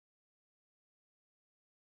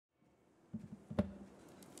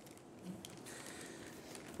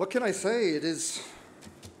What can I say? It is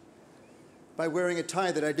by wearing a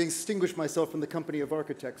tie that I distinguish myself from the company of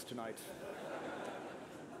architects tonight.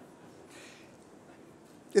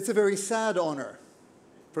 It's a very sad honor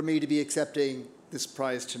for me to be accepting this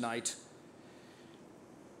prize tonight.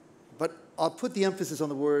 But I'll put the emphasis on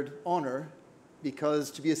the word honor because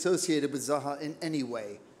to be associated with Zaha in any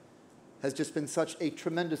way has just been such a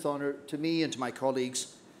tremendous honor to me and to my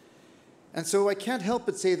colleagues. And so I can't help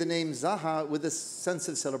but say the name Zaha with a sense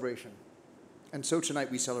of celebration. And so tonight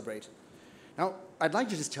we celebrate. Now, I'd like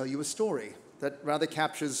to just tell you a story that rather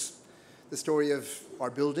captures the story of our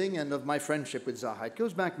building and of my friendship with Zaha. It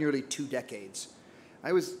goes back nearly 2 decades.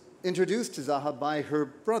 I was introduced to Zaha by her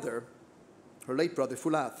brother, her late brother,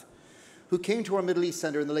 Fulath, who came to our Middle East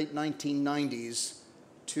Center in the late 1990s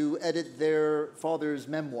to edit their father's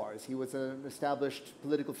memoirs. He was an established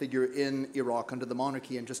political figure in Iraq under the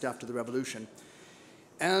monarchy and just after the revolution.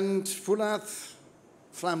 And Fulath,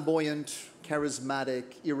 flamboyant, charismatic,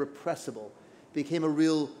 irrepressible, became a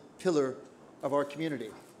real pillar of our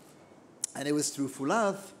community. And it was through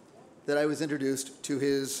Fulath that I was introduced to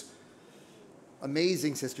his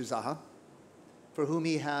amazing sister Zaha, for whom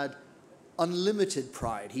he had unlimited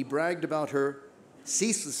pride. He bragged about her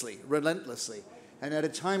ceaselessly, relentlessly. And at a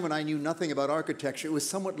time when I knew nothing about architecture, it was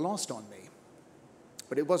somewhat lost on me.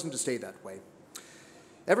 But it wasn't to stay that way.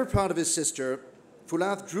 Ever proud of his sister,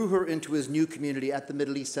 Fulath drew her into his new community at the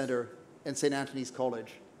Middle East Center in St. Anthony's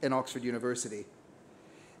College in Oxford University.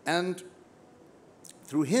 And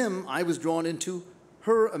through him, I was drawn into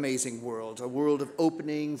her amazing world, a world of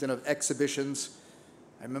openings and of exhibitions.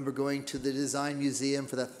 I remember going to the Design Museum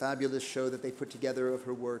for that fabulous show that they put together of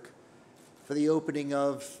her work, for the opening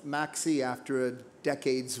of Maxi after a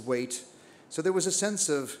decade's wait. So there was a sense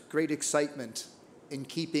of great excitement in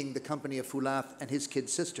keeping the company of Fulath and his kid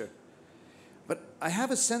sister. But I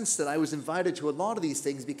have a sense that I was invited to a lot of these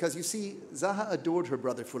things because, you see, Zaha adored her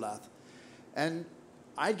brother Fulath. And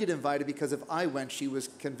I'd get invited because if I went, she was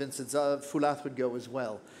convinced that Fulath would go as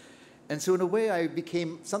well. And so in a way, I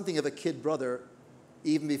became something of a kid brother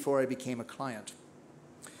even before I became a client.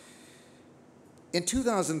 In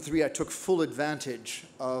 2003, I took full advantage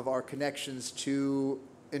of our connections to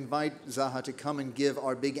invite Zaha to come and give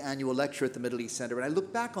our big annual lecture at the Middle East Center. And I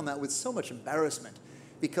look back on that with so much embarrassment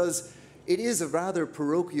because it is a rather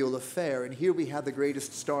parochial affair. And here we had the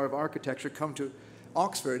greatest star of architecture come to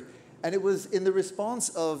Oxford. And it was in the response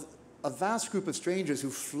of a vast group of strangers who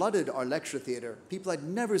flooded our lecture theater, people I'd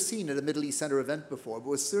never seen at a Middle East Center event before, but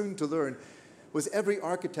was soon to learn was every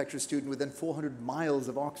architecture student within 400 miles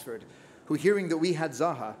of Oxford, who, hearing that we had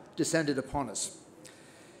Zaha, descended upon us.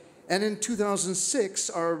 And in 2006,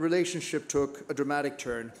 our relationship took a dramatic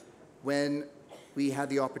turn when we had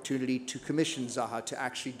the opportunity to commission Zaha to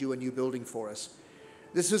actually do a new building for us.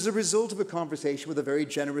 This was a result of a conversation with a very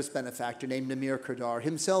generous benefactor named Namir Kardar,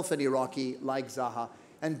 himself an Iraqi like Zaha,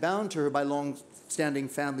 and bound to her by long-standing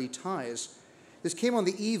family ties. This came on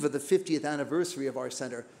the eve of the 50th anniversary of our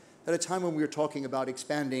center, at a time when we were talking about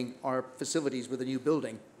expanding our facilities with a new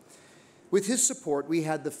building. With his support, we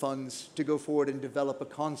had the funds to go forward and develop a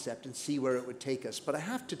concept and see where it would take us. But I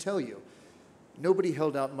have to tell you, nobody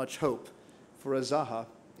held out much hope for a Zaha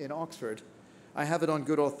in Oxford. I have it on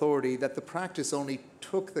good authority that the practice only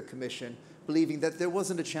took the commission, believing that there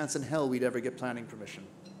wasn't a chance in hell we'd ever get planning permission.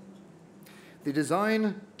 The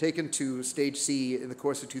design taken to Stage C in the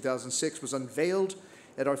course of 2006 was unveiled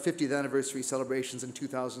at our 50th anniversary celebrations in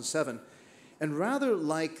 2007. And rather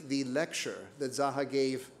like the lecture that Zaha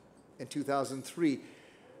gave in 2003,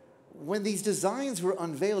 when these designs were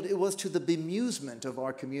unveiled, it was to the bemusement of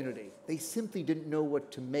our community. They simply didn't know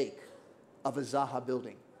what to make of a Zaha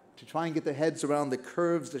building, to try and get their heads around the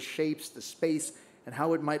curves, the shapes, the space, and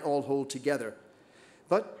how it might all hold together.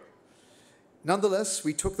 But nonetheless,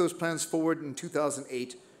 we took those plans forward in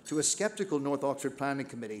 2008 to a skeptical North Oxford Planning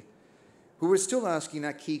Committee who were still asking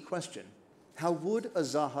that key question: how would a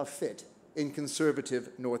Zaha fit in conservative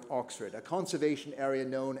North Oxford, a conservation area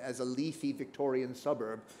known as a leafy Victorian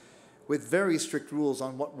suburb with very strict rules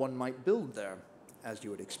on what one might build there, as you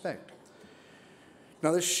would expect.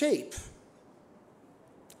 Now the shape,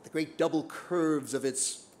 the great double curves of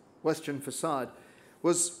its western facade,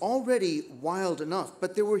 was already wild enough,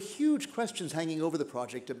 but there were huge questions hanging over the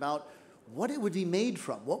project about what it would be made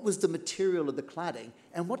from, what was the material of the cladding,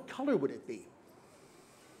 and what color would it be.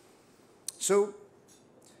 So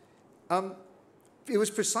it was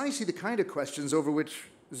precisely the kind of questions over which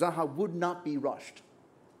Zaha would not be rushed.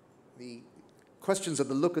 The questions of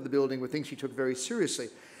the look of the building were things she took very seriously.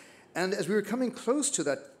 And as we were coming close to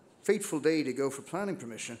that fateful day to go for planning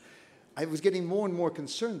permission, I was getting more and more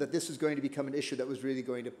concerned that this was going to become an issue that was really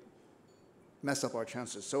going to mess up our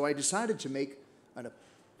chances. So I decided to make an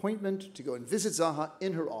appointment to go and visit Zaha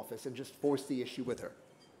in her office and just force the issue with her.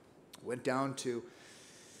 Went down to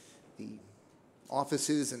the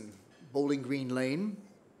offices in Bowling Green Lane.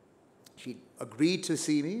 She agreed to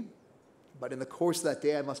see me, but in the course of that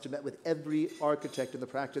day, I must have met with every architect in the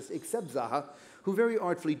practice except Zaha, who very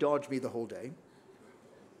artfully dodged me the whole day.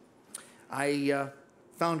 I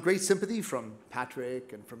found great sympathy from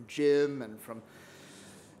Patrick and from Jim and from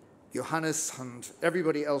Johannes and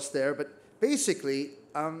everybody else there, but basically,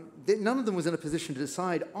 none of them was in a position to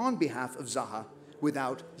decide on behalf of Zaha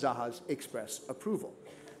without Zaha's express approval.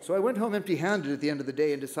 So I went home empty-handed at the end of the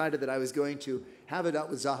day and decided that I was going to have it out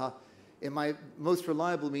with Zaha in my most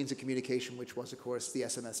reliable means of communication, which was, of course, the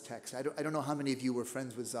SMS text. I don't know how many of you were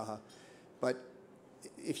friends with Zaha, but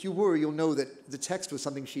if you were, you'll know that the text was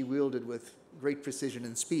something she wielded with great precision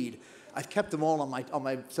and speed. I've kept them all on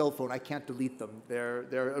my cell phone. I can't delete them.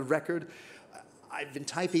 They're a record. I've been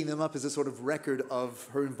typing them up as a sort of record of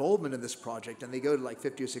her involvement in this project, and they go to like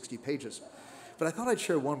 50 or 60 pages. But I thought I'd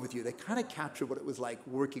share one with you. They kind of capture what it was like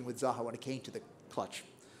working with Zaha when it came to the clutch.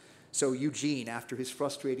 So Eugene, after his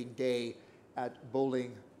frustrating day at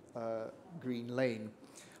Bowling Green Lane,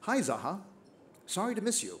 "Hi, Zaha. Sorry to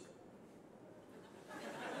miss you.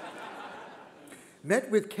 Met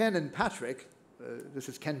with Ken and Patrick." This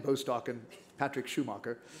is Ken Bostock and Patrick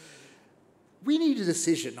Schumacher. "We need a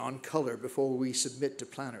decision on color before we submit to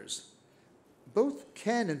planners. Both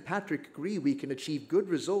Ken and Patrick agree we can achieve good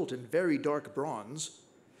result in very dark bronze,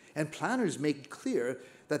 and planners make clear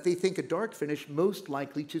that they think a dark finish most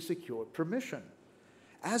likely to secure permission.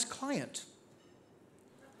 As client,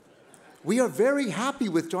 we are very happy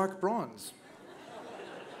with dark bronze.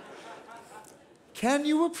 Can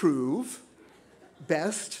you approve?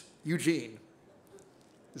 Best, Eugene.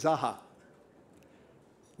 Zaha.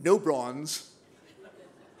 No bronze.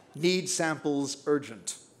 Need samples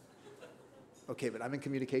urgent." Okay, but I'm in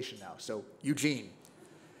communication now, so Eugene.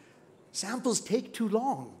 "Samples take too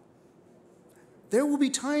long. There will be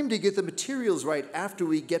time to get the materials right after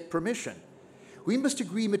we get permission. We must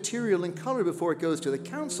agree material and color before it goes to the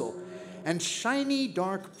council. And shiny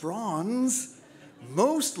dark bronze,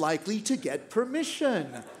 most likely to get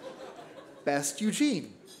permission. Best,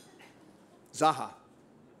 Eugene. Zaha.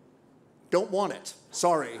 Don't want it.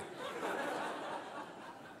 Sorry."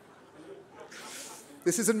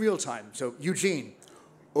 This is in real time, so Eugene.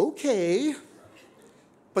 "Okay,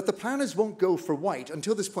 but the planners won't go for white.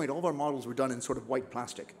 Until this point, all of our models were done in sort of white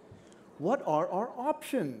plastic. What are our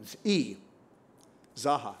options?" E.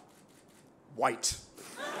 Zaha. White.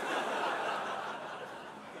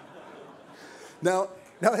 Now,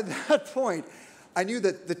 at that point, I knew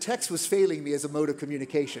that the text was failing me as a mode of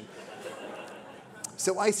communication.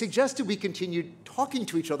 So I suggested we continue talking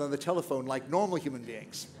to each other on the telephone like normal human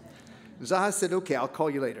beings. Zaha said, "Okay, I'll call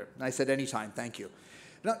you later." And I said, "Anytime, thank you."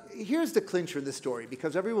 Now, here's the clincher in this story,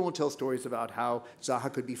 because everyone will tell stories about how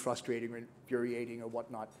Zaha could be frustrating or infuriating or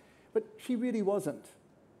whatnot. But she really wasn't.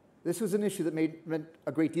 This was an issue that meant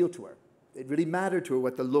a great deal to her. It really mattered to her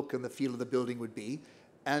what the look and the feel of the building would be,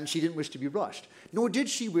 and she didn't wish to be rushed. Nor did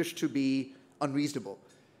she wish to be unreasonable.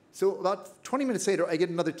 So about 20 minutes later, I get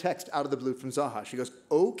another text out of the blue from Zaha. She goes,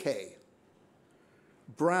 "Okay.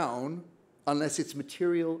 Brown, unless it's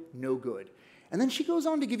material, no good." And then she goes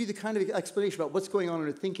on to give you the kind of explanation about what's going on in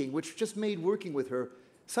her thinking, which just made working with her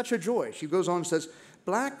such a joy. She goes on and says,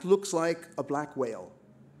 "Black looks like a black whale,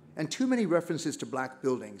 and too many references to black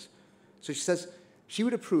buildings." So she says she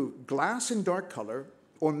would approve glass in dark color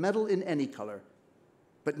or metal in any color,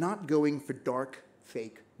 but not going for dark,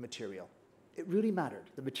 fake material. It really mattered.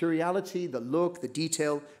 The materiality, the look, the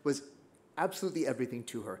detail was absolutely everything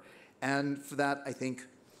to her. And for that, I think,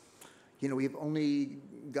 we've only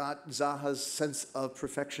got Zaha's sense of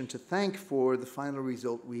perfection to thank for the final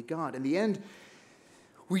result we got. In the end,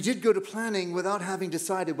 we did go to planning without having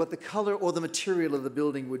decided what the color or the material of the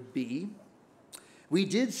building would be. We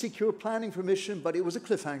did secure planning permission, but it was a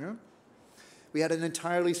cliffhanger. We had an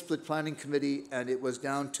entirely split planning committee, and it was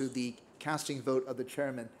down to the casting vote of the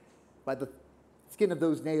chairman. By the skin of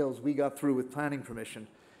those nails, we got through with planning permission.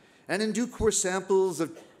 And in due course, samples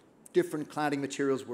of different cladding materials were